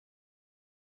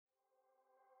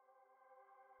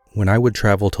When I would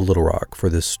travel to Little Rock for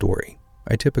this story,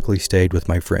 I typically stayed with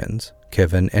my friends,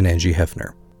 Kevin and Angie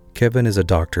Hefner. Kevin is a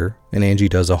doctor, and Angie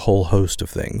does a whole host of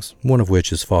things, one of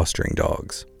which is fostering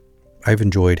dogs. I've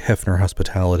enjoyed Hefner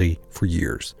hospitality for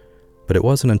years, but it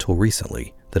wasn't until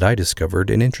recently that I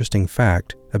discovered an interesting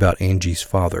fact about Angie's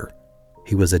father.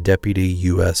 He was a deputy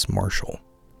U.S. Marshal.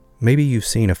 Maybe you've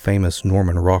seen a famous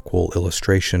Norman Rockwell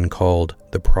illustration called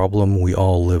The Problem We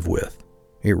All Live With.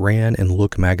 It ran in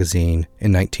Look magazine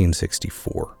in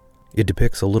 1964. It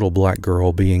depicts a little black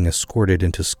girl being escorted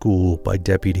into school by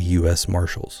deputy U.S.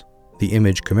 Marshals. The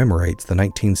image commemorates the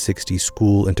 1960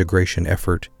 school integration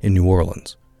effort in New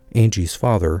Orleans. Angie's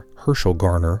father, Herschel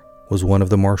Garner, was one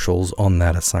of the marshals on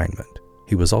that assignment.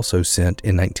 He was also sent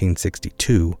in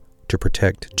 1962 to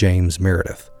protect James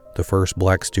Meredith, the first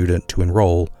black student to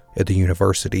enroll at the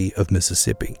University of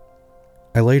Mississippi.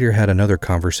 I later had another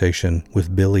conversation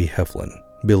with Billy Heflin.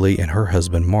 Billy and her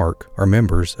husband Mark are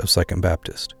members of Second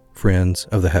Baptist, friends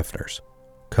of the Hefners.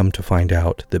 Come to find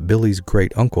out that Billy's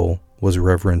great-uncle was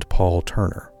Reverend Paul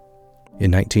Turner.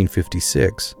 In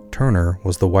 1956, Turner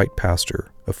was the white pastor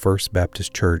of First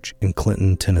Baptist Church in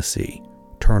Clinton, Tennessee.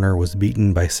 Turner was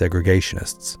beaten by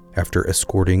segregationists after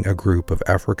escorting a group of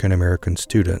African American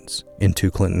students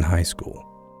into Clinton High School.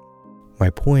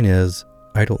 My point is,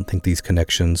 I don't think these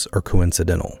connections are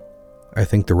coincidental. I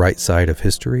think the right side of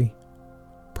history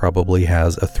probably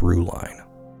has a through line.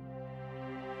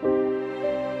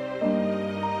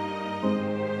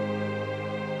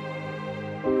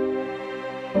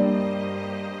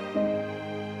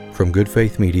 From Good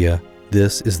Faith Media,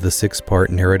 this is the 6-part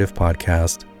narrative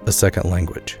podcast, A Second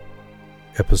Language.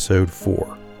 Episode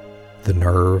 4, The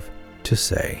Nerve to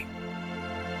Say.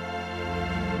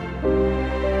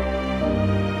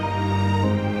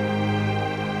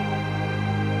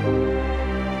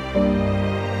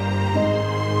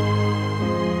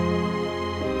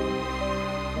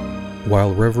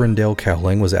 While Reverend Dale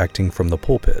Cowling was acting from the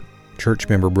pulpit, church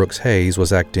member Brooks Hayes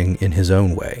was acting in his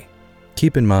own way.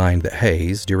 Keep in mind that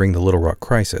Hayes, during the Little Rock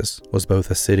crisis, was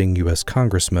both a sitting U.S.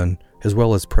 congressman as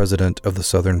well as president of the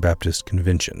Southern Baptist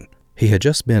Convention. He had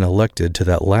just been elected to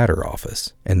that latter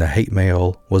office, and the hate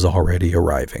mail was already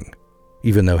arriving.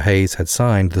 Even though Hayes had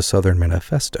signed the Southern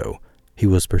Manifesto, he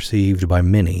was perceived by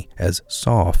many as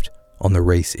soft on the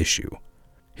race issue.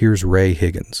 Here's Ray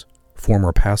Higgins,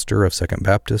 former pastor of Second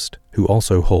Baptist, who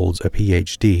also holds a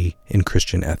Ph.D. in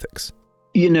Christian ethics.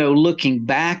 You know, looking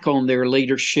back on their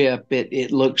leadership,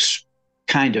 it looks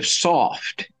kind of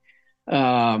soft,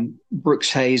 Brooks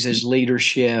Hayes'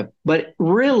 leadership. But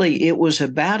really, it was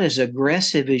about as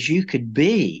aggressive as you could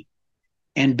be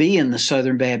and be in the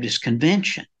Southern Baptist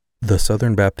Convention. The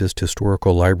Southern Baptist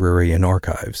Historical Library and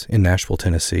Archives in Nashville,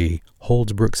 Tennessee,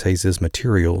 holds Brooks Hayes'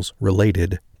 materials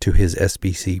related to his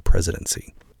SBC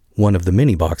presidency. One of the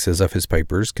many boxes of his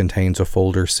papers contains a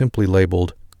folder simply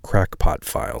labeled Crackpot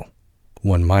File.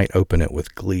 One might open it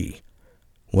with glee.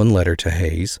 One letter to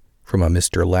Hayes, from a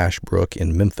Mr. Lashbrook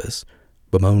in Memphis,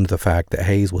 bemoaned the fact that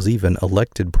Hayes was even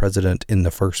elected president in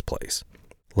the first place.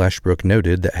 Lashbrook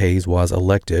noted that Hayes was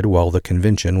elected while the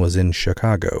convention was in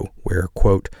Chicago, where,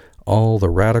 quote, all the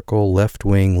radical,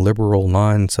 left-wing, liberal,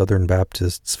 non-Southern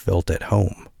Baptists felt at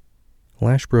home.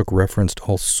 Lashbrook referenced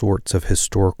all sorts of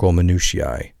historical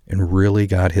minutiae and really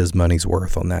got his money's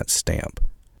worth on that stamp.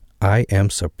 I am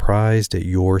surprised at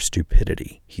your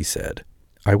stupidity, he said.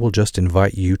 I will just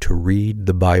invite you to read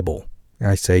the Bible.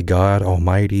 I say God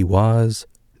Almighty was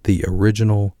the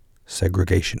original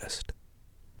segregationist.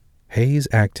 Hayes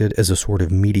acted as a sort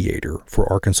of mediator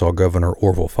for Arkansas Governor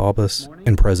Orville Faubus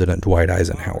and President Dwight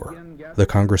Eisenhower. The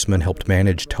congressman helped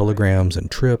manage telegrams and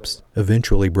trips,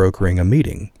 eventually brokering a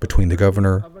meeting between the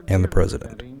governor and the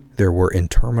president. There were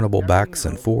interminable backs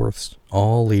and forths,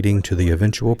 all leading to the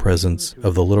eventual presence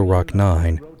of the Little Rock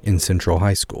Nine in Central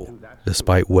High School,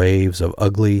 despite waves of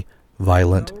ugly,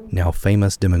 violent, now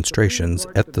famous demonstrations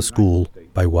at the school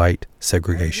by white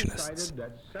segregationists.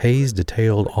 Hayes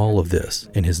detailed all of this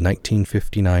in his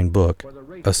 1959 book,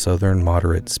 A Southern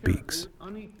Moderate Speaks.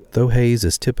 Though Hayes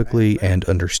is typically and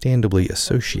understandably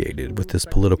associated with this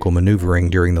political maneuvering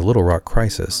during the Little Rock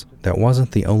crisis, that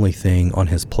wasn't the only thing on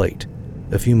his plate.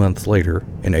 A few months later,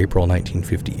 in April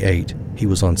 1958, he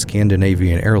was on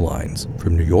Scandinavian Airlines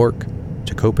from New York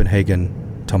to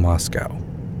Copenhagen to Moscow.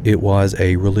 It was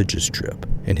a religious trip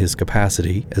in his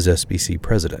capacity as SBC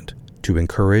president to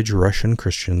encourage Russian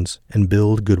Christians and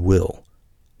build goodwill.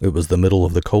 It was the middle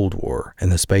of the Cold War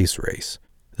and the space race.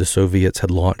 The Soviets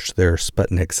had launched their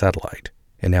Sputnik satellite,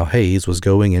 and now Hayes was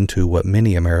going into what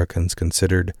many Americans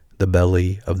considered the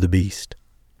belly of the beast.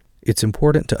 It's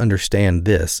important to understand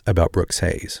this about Brooks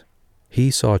Hayes.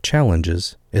 He saw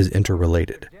challenges as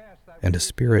interrelated. and a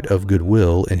spirit of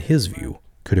goodwill, in his view,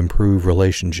 could improve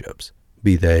relationships,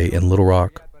 be they in Little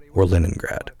Rock or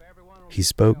Leningrad. He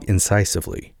spoke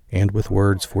incisively and with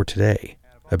words for today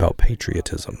about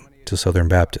patriotism to Southern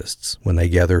Baptists when they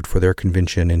gathered for their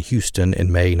convention in Houston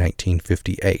in May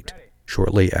 1958,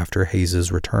 shortly after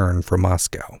Hayes's return from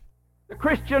Moscow. The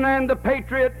Christian and the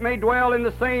patriot may dwell in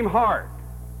the same heart,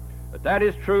 but that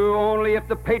is true only if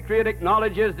the patriot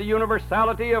acknowledges the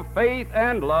universality of faith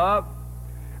and love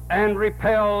and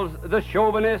repels the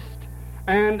chauvinist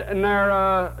and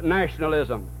narrow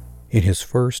nationalism. In his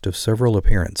first of several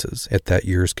appearances at that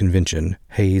year's convention,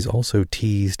 Hayes also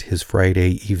teased his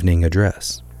Friday evening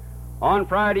address. On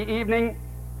Friday evening,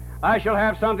 I shall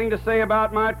have something to say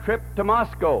about my trip to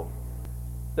Moscow.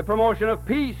 The promotion of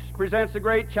peace presents a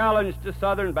great challenge to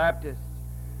Southern Baptists,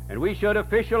 and we should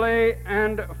officially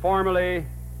and formally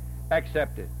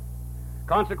accept it.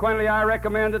 Consequently, I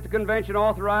recommend that the convention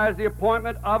authorize the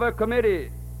appointment of a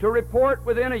committee to report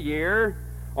within a year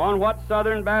on what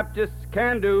Southern Baptists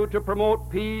can do to promote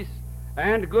peace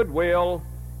and goodwill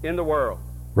in the world.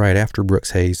 Right after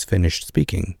Brooks Hayes finished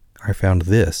speaking, I found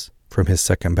this from his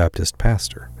Second Baptist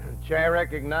pastor. The chair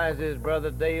recognizes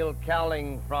Brother Dale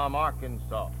Cowling from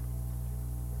Arkansas.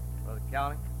 Brother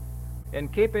Cowling? In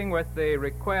keeping with the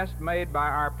request made by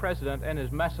our president in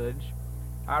his message,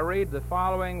 I read the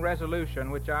following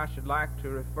resolution, which I should like to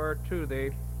refer to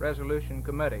the resolution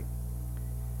committee.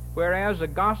 Whereas the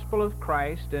gospel of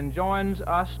Christ enjoins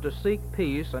us to seek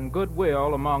peace and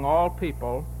goodwill among all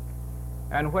people,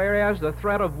 and whereas the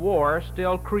threat of war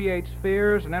still creates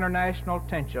fears and international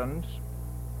tensions,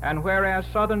 and whereas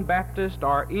Southern Baptists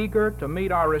are eager to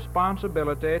meet our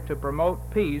responsibility to promote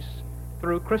peace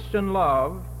through Christian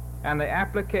love and the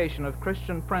application of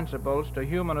Christian principles to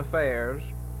human affairs,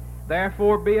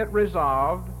 therefore be it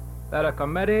resolved that a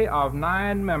committee of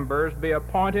 9 members be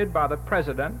appointed by the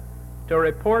President to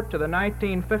report to the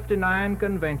 1959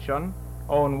 Convention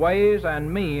on ways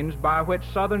and means by which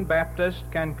Southern Baptists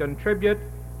can contribute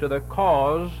to the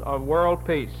cause of world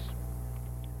peace.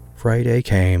 Friday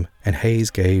came, and Hayes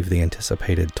gave the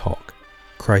anticipated talk,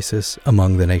 Crisis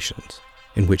Among the Nations,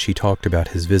 in which he talked about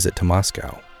his visit to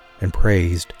Moscow and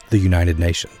praised the United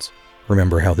Nations.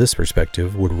 Remember how this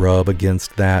perspective would rub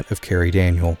against that of Kerry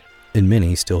Daniel, and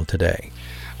many still today.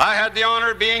 I had the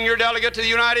honor of being your delegate to the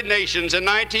United Nations in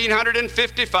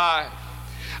 1955.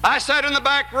 I sat in the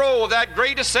back row of that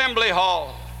great assembly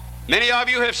hall. Many of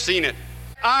you have seen it.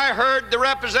 I heard the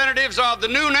representatives of the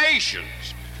new nations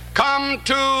come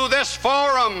to this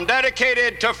forum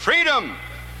dedicated to freedom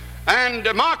and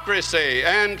democracy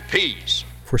and peace.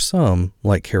 For some,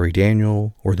 like Kerry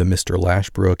Daniel or the Mr.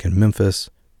 Lashbrook in Memphis,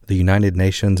 the United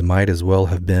Nations might as well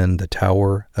have been the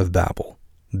Tower of Babel.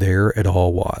 There it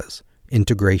all was.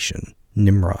 Integration,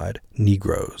 Nimrod,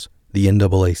 Negroes, the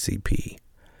NAACP.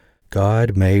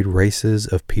 God made races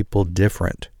of people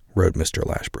different, wrote Mr.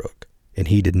 Lashbrook, and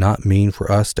he did not mean for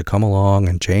us to come along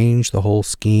and change the whole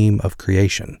scheme of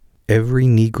creation. Every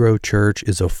Negro church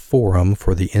is a forum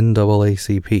for the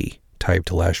NAACP,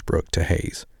 typed Lashbrook to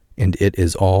Hayes, and it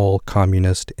is all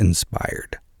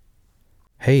communist-inspired.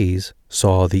 Hayes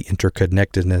saw the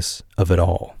interconnectedness of it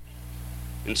all.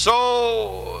 And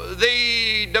so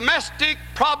the domestic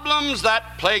problems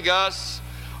that plague us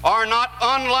are not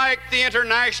unlike the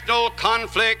international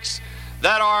conflicts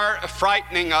that are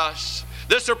frightening us.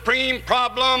 The supreme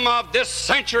problem of this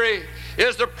century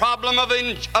is the problem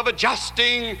of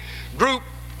adjusting group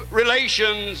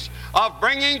relations, of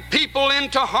bringing people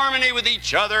into harmony with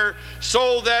each other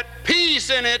so that peace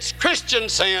in its Christian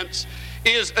sense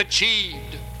is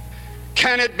achieved.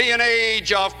 Can it be an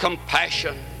age of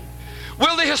compassion?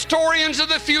 Will the historians of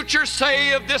the future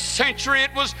say of this century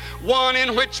it was one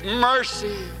in which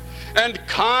mercy and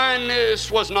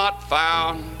kindness was not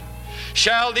found?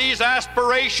 Shall these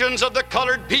aspirations of the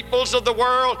colored peoples of the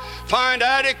world find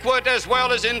adequate as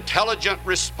well as intelligent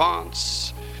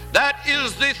response? That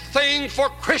is the thing for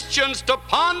Christians to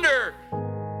ponder.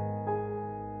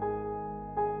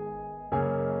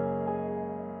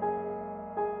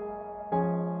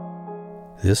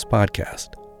 This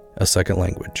podcast, A Second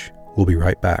Language, will be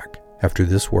right back after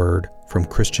this word from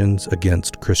Christians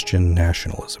Against Christian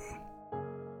Nationalism.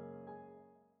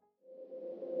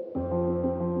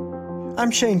 I'm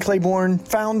Shane Claiborne,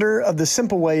 founder of The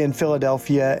Simple Way in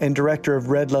Philadelphia and director of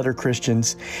Red Letter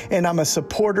Christians, and I'm a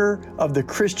supporter of the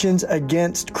Christians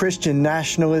Against Christian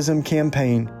Nationalism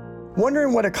campaign.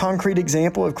 Wondering what a concrete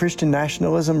example of Christian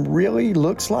nationalism really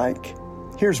looks like?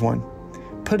 Here's one.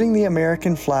 Putting the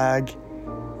American flag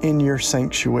in your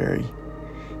sanctuary.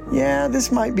 Yeah,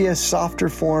 this might be a softer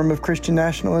form of Christian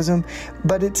nationalism,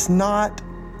 but it's not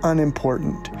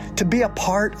unimportant. To be a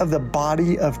part of the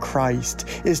body of Christ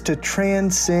is to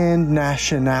transcend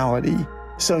nationality.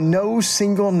 So no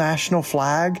single national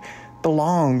flag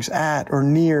belongs at or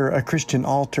near a Christian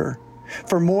altar.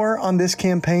 For more on this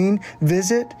campaign,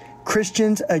 visit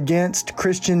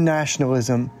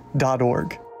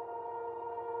ChristiansAgainstChristianNationalism.org.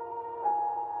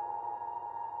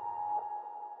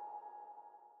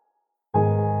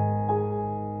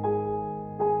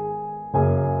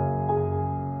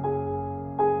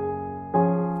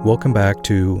 Welcome back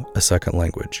to A Second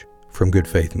Language from Good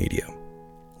Faith Media.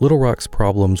 Little Rock's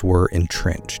problems were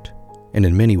entrenched, and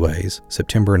in many ways,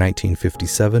 September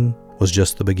 1957 was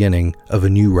just the beginning of a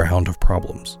new round of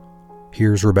problems.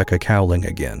 Here's Rebecca Cowling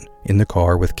again, in the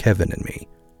car with Kevin and me.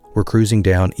 We're cruising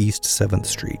down East 7th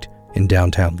Street in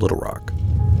downtown Little Rock.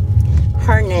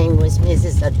 Her name was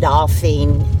Mrs.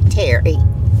 Adolphine Terry.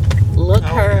 Look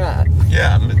her up.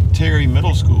 Yeah, Terry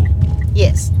Middle School.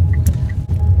 Yes.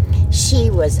 She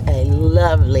was a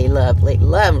lovely, lovely,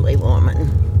 lovely woman.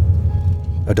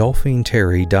 Adolphine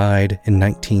Terry died in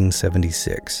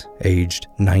 1976, aged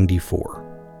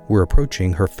 94. We're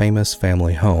approaching her famous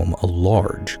family home, a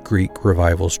large Greek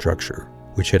revival structure,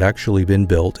 which had actually been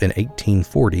built in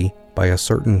 1840 by a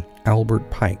certain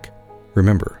Albert Pike.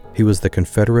 Remember, he was the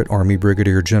Confederate Army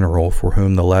Brigadier General for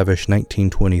whom the lavish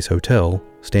 1920s hotel,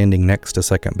 standing next to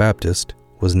Second Baptist,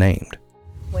 was named.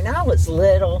 When I was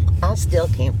little, I still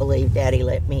can't believe Daddy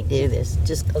let me do this.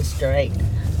 Just go straight.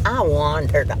 I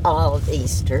wandered all of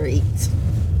these streets.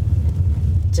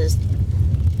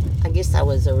 I guess I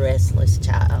was a restless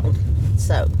child.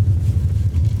 So,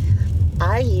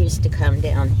 I used to come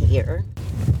down here,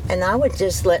 and I would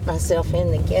just let myself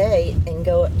in the gate and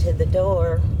go up to the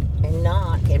door and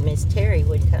knock, and Miss Terry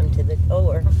would come to the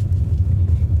door.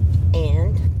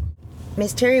 And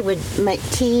Miss Terry would make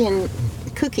tea and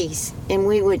cookies, and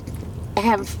we would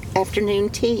have afternoon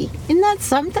tea. Isn't that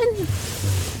something?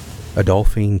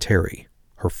 Adolphine Terry.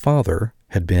 Her father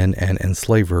had been an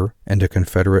enslaver and a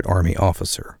Confederate Army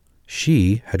officer.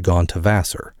 She had gone to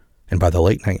Vassar, and by the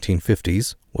late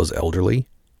 1950s was elderly,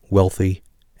 wealthy,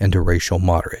 and a racial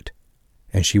moderate.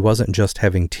 And she wasn't just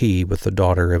having tea with the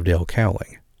daughter of Dale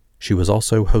Cowling. She was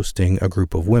also hosting a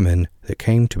group of women that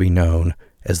came to be known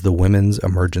as the Women's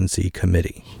Emergency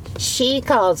Committee. She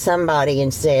called somebody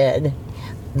and said,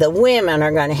 the women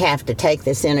are going to have to take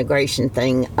this integration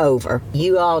thing over.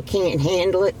 You all can't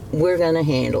handle it. We're going to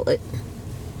handle it.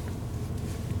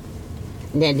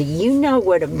 Now, do you know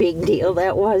what a big deal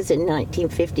that was in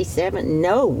 1957?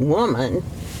 No woman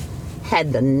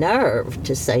had the nerve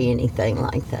to say anything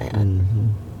like that. Mm-hmm.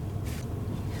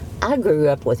 I grew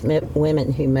up with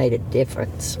women who made a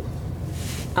difference.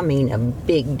 I mean, a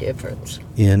big difference.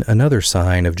 In another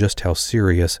sign of just how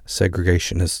serious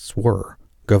segregationists were,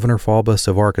 Governor Faubus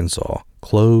of Arkansas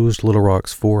closed Little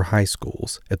Rock's 4 high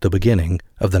schools at the beginning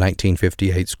of the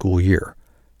 1958 school year.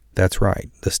 That's right,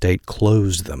 the state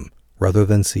closed them rather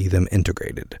than see them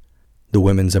integrated. The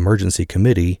Women's Emergency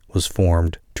Committee was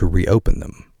formed to reopen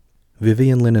them.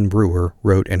 Vivian Lennon Brewer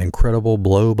wrote an incredible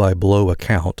blow-by-blow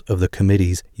account of the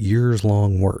committee's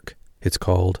years-long work. It's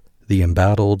called The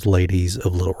Embattled Ladies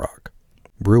of Little Rock.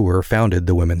 Brewer founded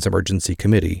the Women's Emergency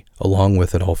Committee, along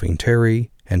with Adolphine Terry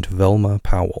and Velma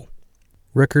Powell.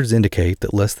 Records indicate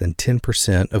that less than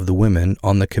 10% of the women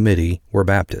on the committee were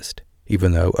Baptist,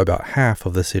 even though about half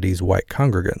of the city's white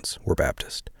congregants were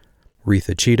Baptist.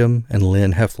 Retha Cheatham and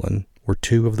Lynn Heflin were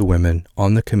 2 of the women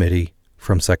on the committee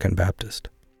from Second Baptist.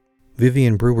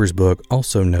 Vivian Brewer's book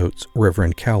also notes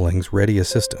Reverend Cowling's ready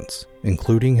assistance,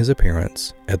 including his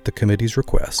appearance at the committee's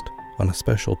request on a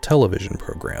special television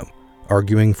program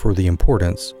arguing for the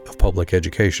importance of public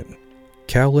education.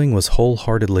 Cowling was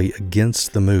wholeheartedly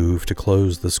against the move to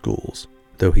close the schools,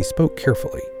 though he spoke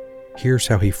carefully. Here's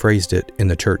how he phrased it in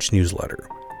the church newsletter.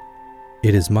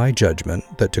 It is my judgment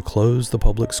that to close the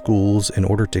public schools in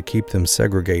order to keep them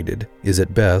segregated is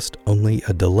at best only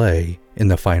a delay in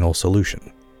the final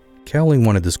solution. Cowling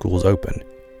wanted the schools open,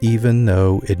 even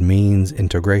though it means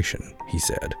integration, he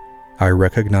said. I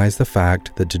recognize the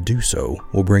fact that to do so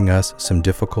will bring us some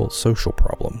difficult social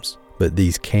problems, but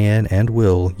these can and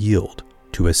will yield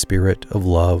to a spirit of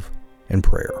love and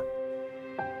prayer.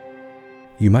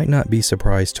 You might not be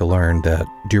surprised to learn that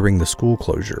during the school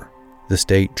closure, the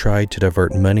state tried to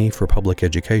divert money for public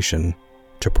education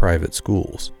to private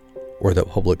schools, or that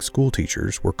public school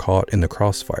teachers were caught in the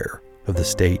crossfire of the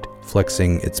state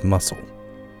flexing its muscle.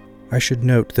 I should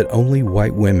note that only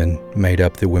white women made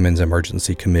up the Women's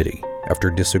Emergency Committee after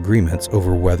disagreements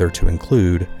over whether to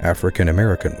include African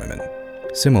American women.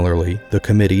 Similarly, the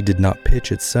committee did not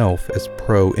pitch itself as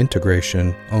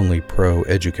pro-integration, only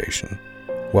pro-education.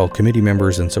 While committee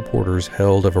members and supporters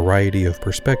held a variety of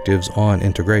perspectives on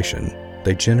integration,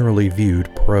 they generally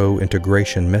viewed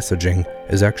pro-integration messaging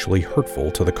as actually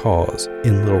hurtful to the cause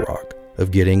in Little Rock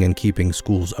of getting and keeping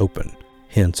schools open,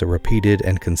 hence a repeated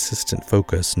and consistent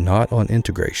focus not on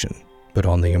integration, but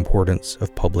on the importance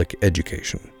of public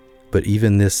education. But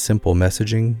even this simple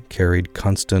messaging carried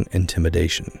constant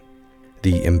intimidation.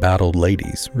 The embattled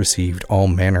ladies received all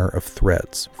manner of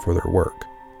threats for their work.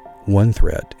 One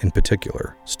threat in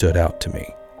particular stood out to me.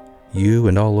 You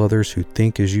and all others who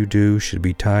think as you do should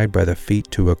be tied by the feet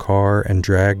to a car and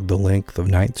dragged the length of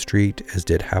 9th Street as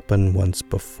did happen once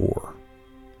before.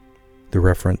 The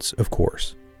reference, of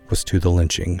course, was to the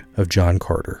lynching of John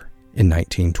Carter in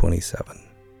 1927.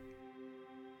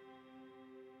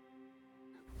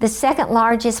 The second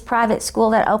largest private school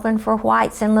that opened for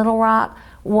whites in Little Rock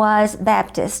was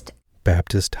Baptist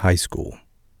High School.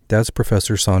 That's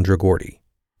Professor Sandra Gordy.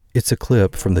 It's a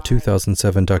clip from the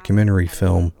 2007 documentary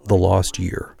film The Lost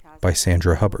Year by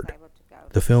Sandra Hubbard.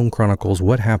 The film chronicles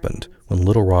what happened when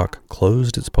Little Rock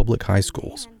closed its public high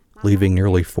schools, leaving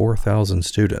nearly 4,000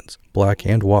 students, black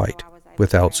and white,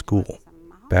 without school.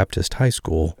 Baptist High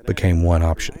School became one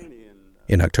option.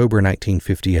 In October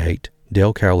 1958,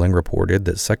 Dale Cowling reported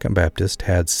that Second Baptist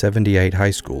had 78 high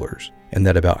schoolers, and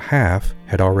that about half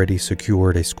had already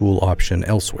secured a school option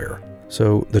elsewhere.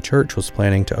 So the church was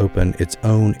planning to open its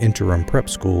own interim prep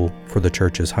school for the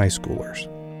church's high schoolers.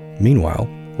 Meanwhile,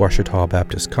 Ouachita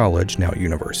Baptist College, now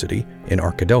university, in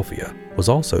Arkadelphia, was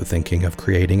also thinking of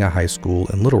creating a high school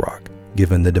in Little Rock,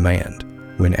 given the demand.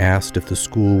 When asked if the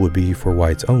school would be for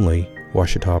whites only,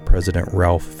 Ouachita President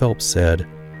Ralph Phelps said,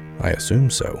 "I assume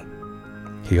so."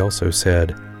 He also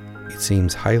said, "It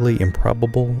seems highly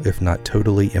improbable, if not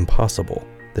totally impossible,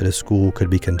 that a school could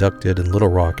be conducted in Little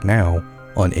Rock now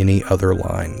on any other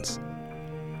lines."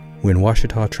 When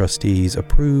Ouachita trustees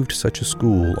approved such a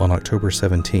school on October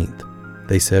 17th,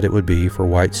 they said it would be for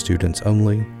white students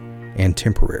only and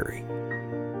temporary.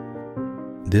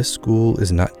 This school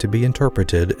is not to be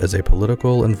interpreted as a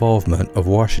political involvement of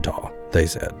Ouachita, they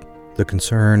said. The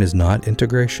concern is not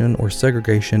integration or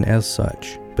segregation as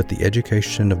such, but the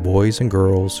education of boys and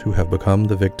girls who have become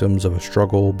the victims of a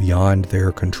struggle beyond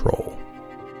their control.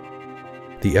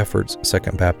 The efforts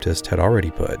Second Baptist had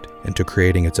already put into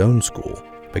creating its own school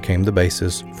became the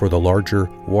basis for the larger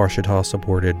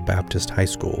Ouachita-supported Baptist High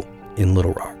School in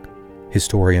Little Rock.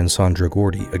 Historian Sandra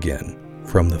Gordy again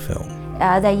from the film.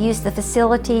 They used the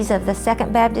facilities of the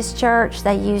Second Baptist Church.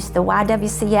 They used the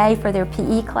YWCA for their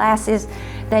PE classes.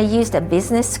 They used a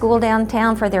business school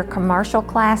downtown for their commercial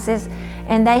classes.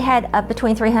 And they had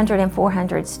between 300 and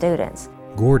 400 students.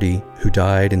 Gordy, who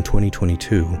died in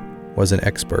 2022, was an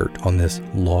expert on this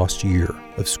lost year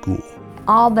of school.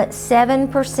 All but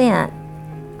 7%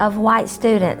 of white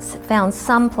students found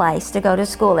some place to go to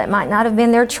school. It might not have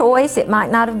been their choice, it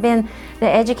might not have been the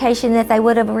education that they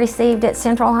would have received at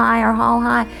Central High or Hall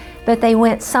High, but they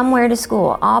went somewhere to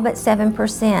school, all but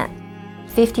 7%.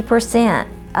 50%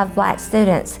 of black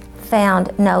students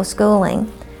found no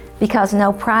schooling because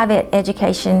no private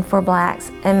education for blacks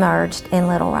emerged in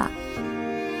Little Rock.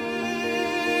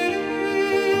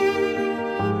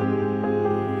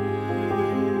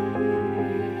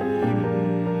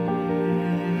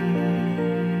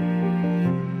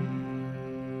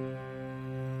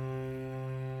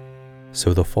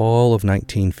 So the fall of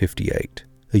 1958,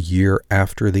 a year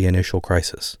after the initial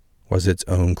crisis, was its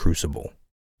own crucible.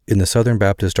 In the Southern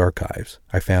Baptist Archives,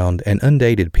 I found an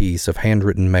undated piece of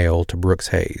handwritten mail to Brooks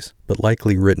Hayes, but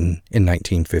likely written in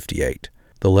 1958.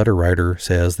 The letter writer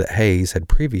says that Hayes had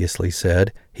previously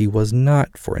said he was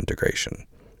not for integration.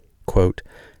 Quote,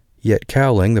 "Yet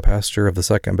Cowling, the pastor of the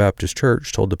Second Baptist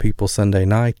Church, told the people Sunday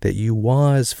night that you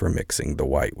was for mixing the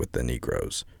white with the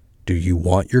Negroes. Do you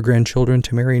want your grandchildren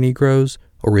to marry Negroes,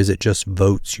 or is it just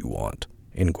votes you want?"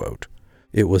 End quote.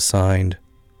 It was signed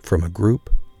from a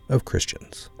group of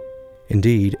Christians.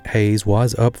 Indeed, Hayes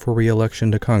was up for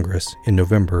re-election to Congress in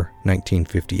November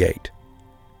 1958.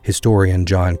 Historian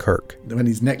John Kirk. When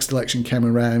his next election came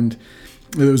around,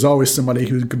 there was always somebody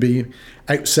who could be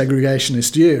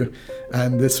out-segregationist you,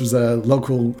 and this was a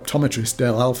local optometrist,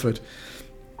 Dale Alford.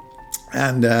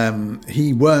 And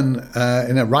he won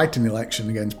in a write-in election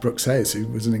against Brooks Hayes, who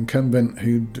was an incumbent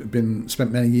who'd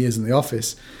spent many years in the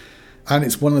office. And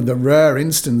it's one of the rare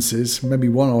instances, maybe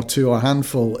one or two or a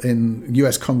handful in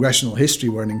US congressional history,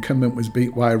 where an incumbent was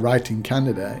beat by a write-in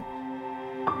candidate.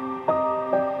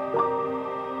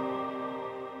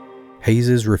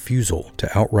 Hayes's refusal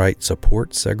to outright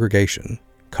support segregation,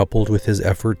 coupled with his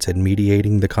efforts at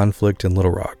mediating the conflict in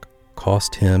Little Rock,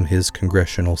 cost him his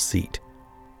congressional seat.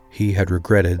 he had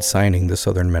regretted signing the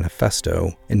Southern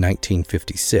Manifesto in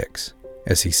 1956,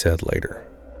 as he said later.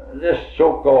 This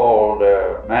so-called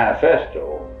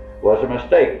manifesto was a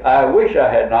mistake. I wish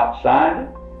I had not signed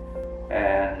it,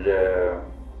 and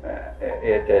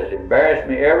it has embarrassed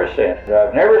me ever since.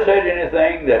 I've never said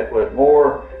anything that was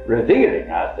more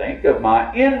revealing, I think, of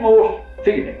my inmost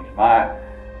feelings, my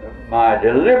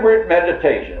deliberate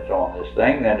meditations on this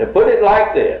thing, than to put it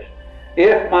like this.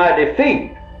 If my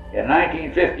defeat in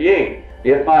 1958,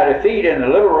 if my defeat in the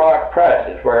Little Rock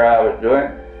crisis, where I was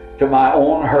doing to my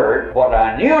own hurt what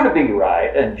I knew to be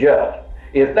right and just,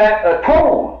 if that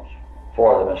atones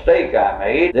for the mistake I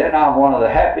made, then I'm one of the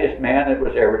happiest men that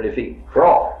was ever defeated.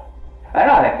 Cross. And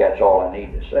I think that's all I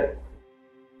need to say.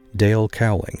 Dale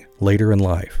Cowling, later in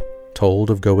life, told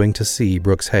of going to see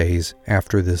Brooks Hayes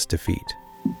after this defeat.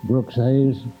 Brooks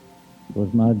Hayes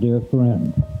was my dear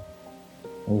friend,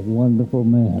 a wonderful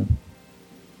man.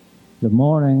 The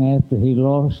morning after he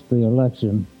lost the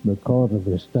election because of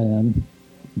his stand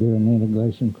during the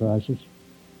integration crisis,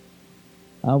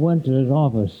 I went to his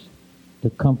office to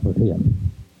comfort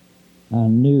him. I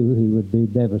knew he would be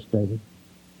devastated.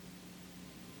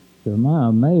 To my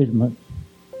amazement,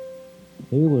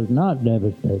 he was not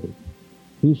devastated.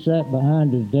 He sat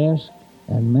behind his desk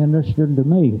and ministered to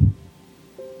me.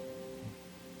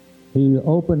 He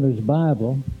opened his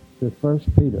Bible to 1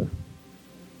 Peter.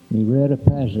 He read a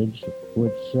passage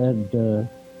which said,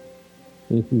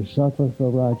 if you suffer for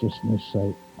righteousness'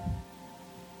 sake,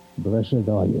 blessed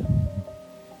are you.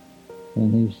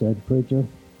 And he said, preacher,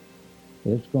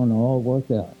 it's going to all work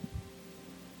out.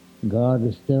 God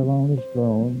is still on his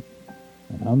throne,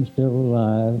 and I'm still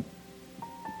alive,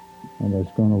 and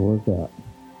it's going to work out.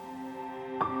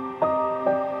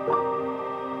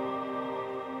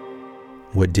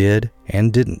 What did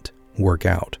and didn't work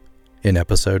out in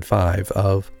Episode 5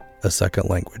 of A Second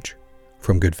Language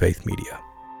from Good Faith Media.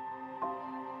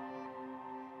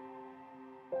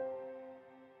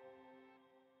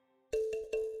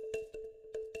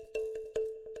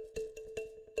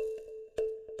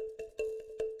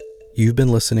 You've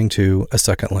been listening to A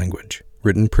Second Language,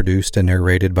 written, produced, and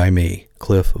narrated by me,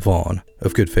 Cliff Vaughn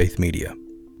of Good Faith Media.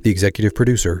 The executive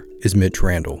producer is Mitch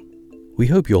Randall. We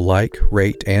hope you'll like,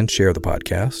 rate, and share the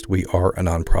podcast. We are a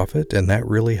nonprofit, and that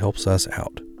really helps us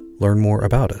out. Learn more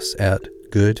about us at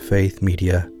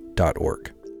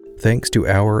goodfaithmedia.org. Thanks to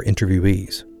our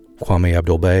interviewees, Kwame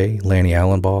Abdul-Bey, Lanny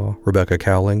Allenbaugh, Rebecca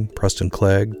Cowling, Preston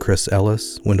Clegg, Chris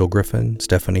Ellis, Wendell Griffin,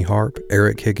 Stephanie Harp,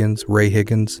 Eric Higgins, Ray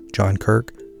Higgins, John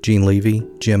Kirk, Gene Levy,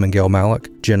 Jim and Gail Malik,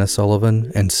 Jenna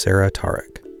Sullivan, and Sarah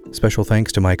Tarek. Special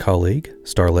thanks to my colleague,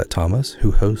 Starlette Thomas,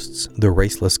 who hosts the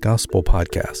Raceless Gospel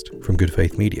podcast from Good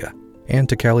Faith Media, and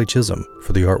to Callie Chisholm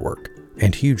for the artwork.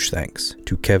 And huge thanks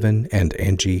to Kevin and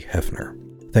Angie Hefner.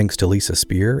 Thanks to Lisa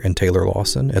Spear and Taylor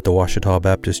Lawson at the Ouachita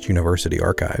Baptist University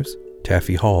Archives,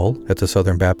 Taffy Hall at the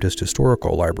Southern Baptist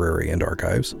Historical Library and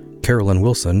Archives, Carolyn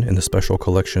Wilson in the Special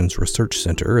Collections Research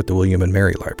Center at the William and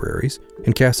Mary Libraries,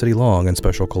 and Cassidy Long in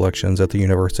Special Collections at the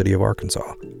University of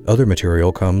Arkansas. Other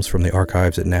material comes from the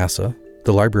archives at NASA,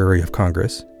 the Library of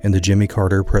Congress, and the Jimmy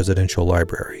Carter Presidential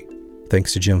Library.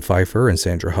 Thanks to Jim Pfeiffer and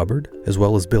Sandra Hubbard, as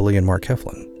well as Billy and Mark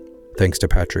Heflin. Thanks to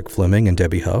Patrick Fleming and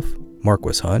Debbie Huff,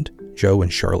 Marquis Hunt, Joe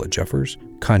and Charlotte Jeffers,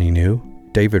 Connie New,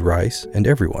 David Rice, and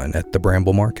everyone at the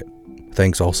Bramble Market.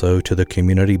 Thanks also to the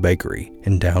Community Bakery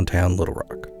in downtown Little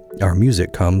Rock. Our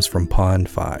music comes from Pond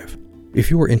 5. If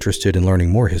you are interested in learning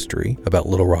more history about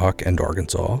Little Rock and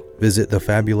Arkansas, visit the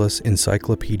fabulous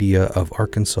Encyclopedia of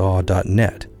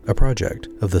Arkansas.net, a project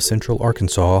of the Central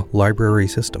Arkansas Library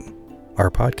System.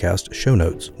 Our podcast show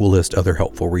notes will list other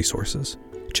helpful resources.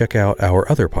 Check out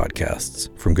our other podcasts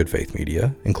from Good Faith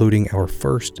Media, including our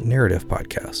first narrative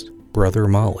podcast, Brother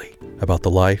Molly, about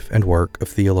the life and work of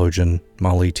theologian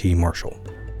Molly T. Marshall.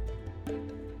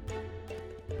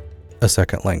 A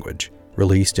Second Language,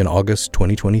 released in August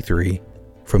 2023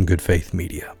 from Good Faith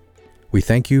Media. We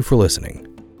thank you for listening